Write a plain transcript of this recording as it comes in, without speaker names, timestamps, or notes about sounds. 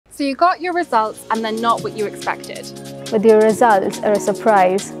So you got your results and they're not what you expected. Whether your results are a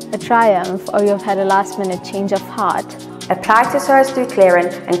surprise, a triumph, or you've had a last-minute change of heart, apply to SOAS through clearing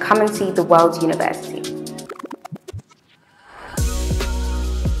and come and see the world's university.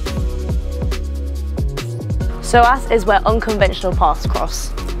 SOAS is where unconventional paths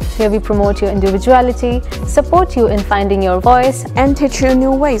cross. here we promote your individuality, support you in finding your voice, and teach you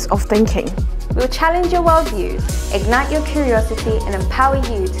new ways of thinking. We'll challenge your worldview, ignite your curiosity, and empower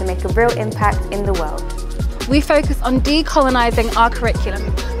you to make a real impact in the world. We focus on decolonising our curriculum,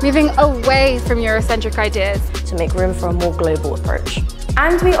 moving away from Eurocentric ideas to make room for a more global approach.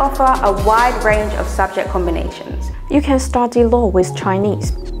 And we offer a wide range of subject combinations. You can study law with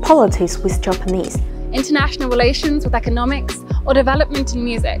Chinese, politics with Japanese, international relations with economics, or development in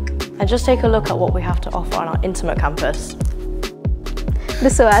music. And just take a look at what we have to offer on our intimate campus. The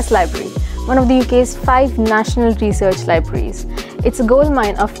SOAS Library, one of the UK's 5 national research libraries. It's a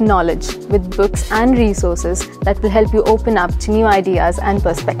goldmine of knowledge with books and resources that will help you open up to new ideas and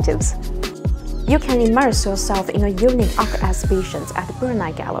perspectives. You can immerse yourself in a unique art exhibitions at the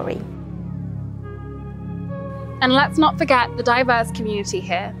Brunei Gallery. And let's not forget the diverse community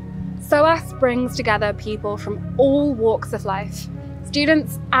here. SOAS brings together people from all walks of life,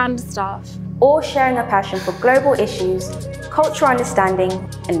 students and staff. All sharing a passion for global issues, cultural understanding,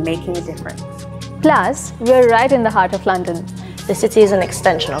 and making a difference. Plus, we're right in the heart of London. The city is an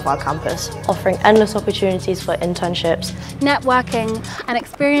extension of our campus, offering endless opportunities for internships, networking, and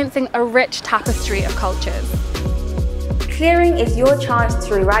experiencing a rich tapestry of cultures. Clearing is your chance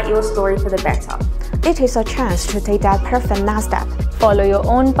to rewrite your story for the better. It is a chance to take that perfect next step. Follow your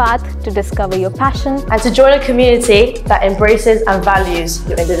own path to discover your passion and to join a community that embraces and values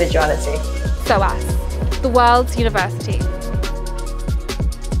your individuality. SOAS, the world's university.